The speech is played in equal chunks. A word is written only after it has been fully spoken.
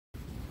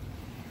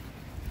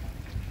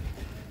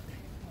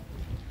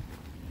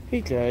Hey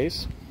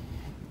guys,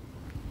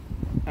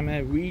 I'm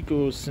at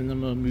Regal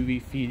Cinema Movie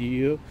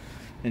Video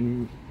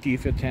in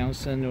Deerfield Town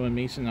Center in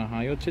Mason,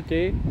 Ohio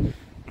today.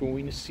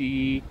 Going to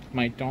see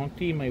My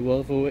Donkey, My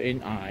Lover,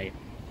 and I.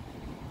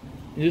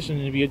 And this is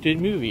going to be a good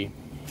movie.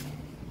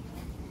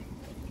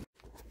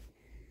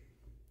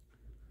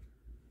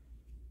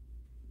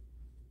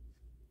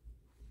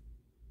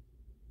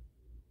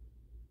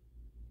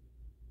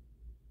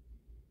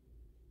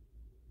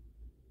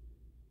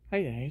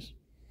 Hi guys.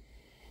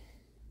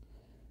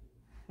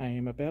 I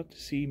am about to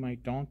see My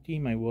Donkey,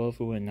 My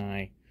Lover, and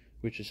I,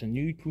 which is a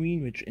new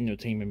Greenwich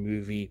Entertainment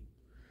movie.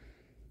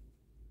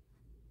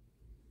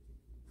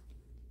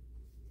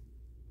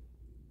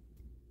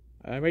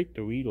 I like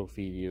the Regal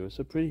video, it's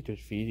a pretty good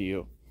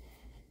video.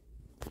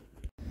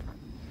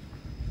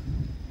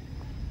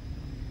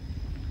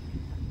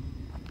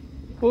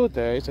 Well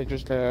guys, I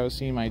just got out of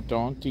seeing My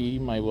Donkey,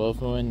 My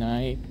Lover, and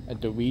I at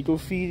the Regal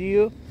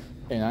video,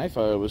 and I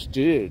thought it was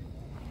good.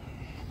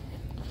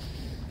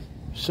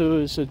 So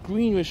it's a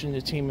Greenwich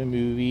Entertainment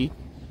movie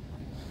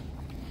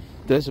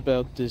that's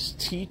about this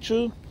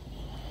teacher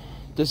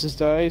that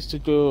decides to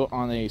go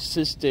on a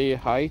 6-day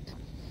hike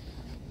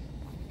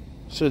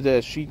so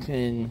that she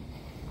can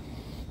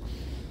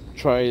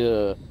try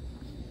to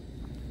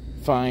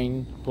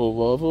find her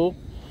lover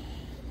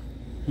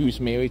who's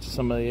married to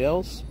somebody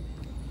else.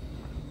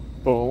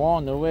 But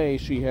along the way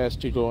she has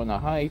to go on a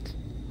hike,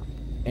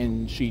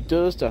 and she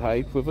does the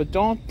hike with a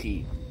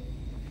donkey.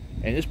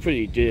 And it's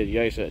pretty good. You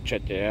guys gotta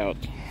check that out.